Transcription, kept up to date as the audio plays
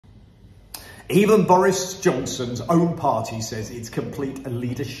Even Boris Johnson's own party says it's complete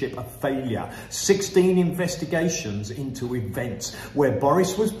leadership failure. 16 investigations into events where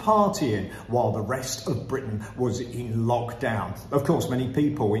Boris was partying while the rest of Britain was in lockdown. Of course, many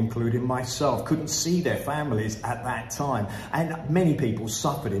people, including myself, couldn't see their families at that time, and many people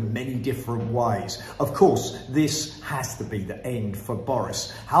suffered in many different ways. Of course, this has to be the end for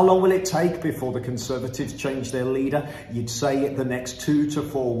Boris. How long will it take before the Conservatives change their leader? You'd say the next 2 to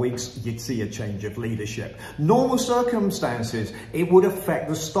 4 weeks, you'd see a change of leadership. Normal circumstances, it would affect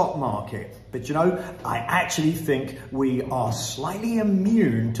the stock market. But you know, I actually think we are slightly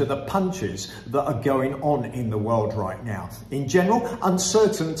immune to the punches that are going on in the world right now. In general,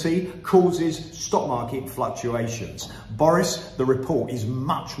 uncertainty causes stock market fluctuations. Boris, the report is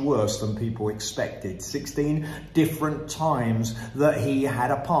much worse than people expected. 16 different times that he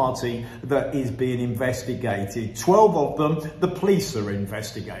had a party that is being investigated. 12 of them, the police are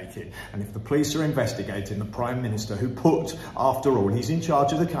investigating. And if the police are investigating the Prime Minister, who put, after all, he's in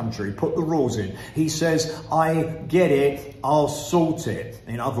charge of the country, put the rules in. He says, I get it, I'll sort it.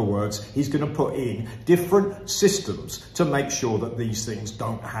 In other words, he's going to put in different systems to make sure that these things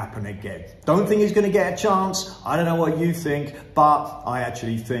don't happen again. Don't think he's going to get a chance. I don't know what you think, but I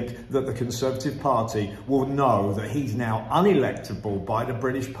actually think that the Conservative Party will know that he's now unelectable by the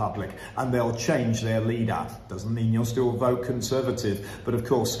British public, and they'll change their leader. Doesn't mean you'll still vote Conservative, but of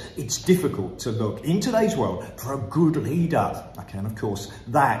course, it's difficult to look in today's world for a good leader. And of course,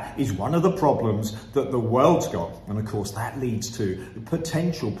 that is one of the problems that the world's got. And of course, that leads to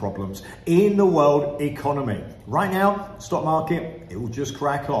potential problems in the world economy. Right now, stock market, it will just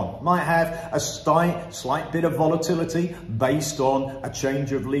crack on. Might have a slight bit of volatility based on a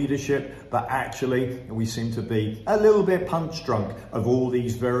change of leadership, but actually we seem to be a little bit punch drunk of all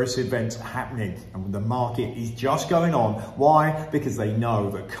these various events happening. And the market is just going on. Why? Because they know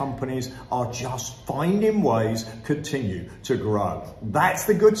that companies are just finding ways to continue to grow. That's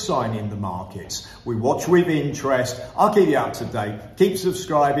the good sign in the markets. We watch with interest. I'll keep you up to date. Keep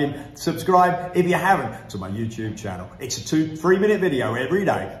subscribing. Subscribe if you haven't to my YouTube channel. It's a 2-3 minute video every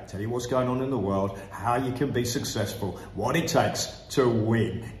day. Tell you what's going on in the world, how you can be successful, what it takes to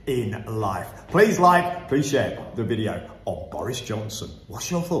win in life. Please like, please share the video on Boris Johnson. What's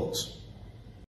your thoughts?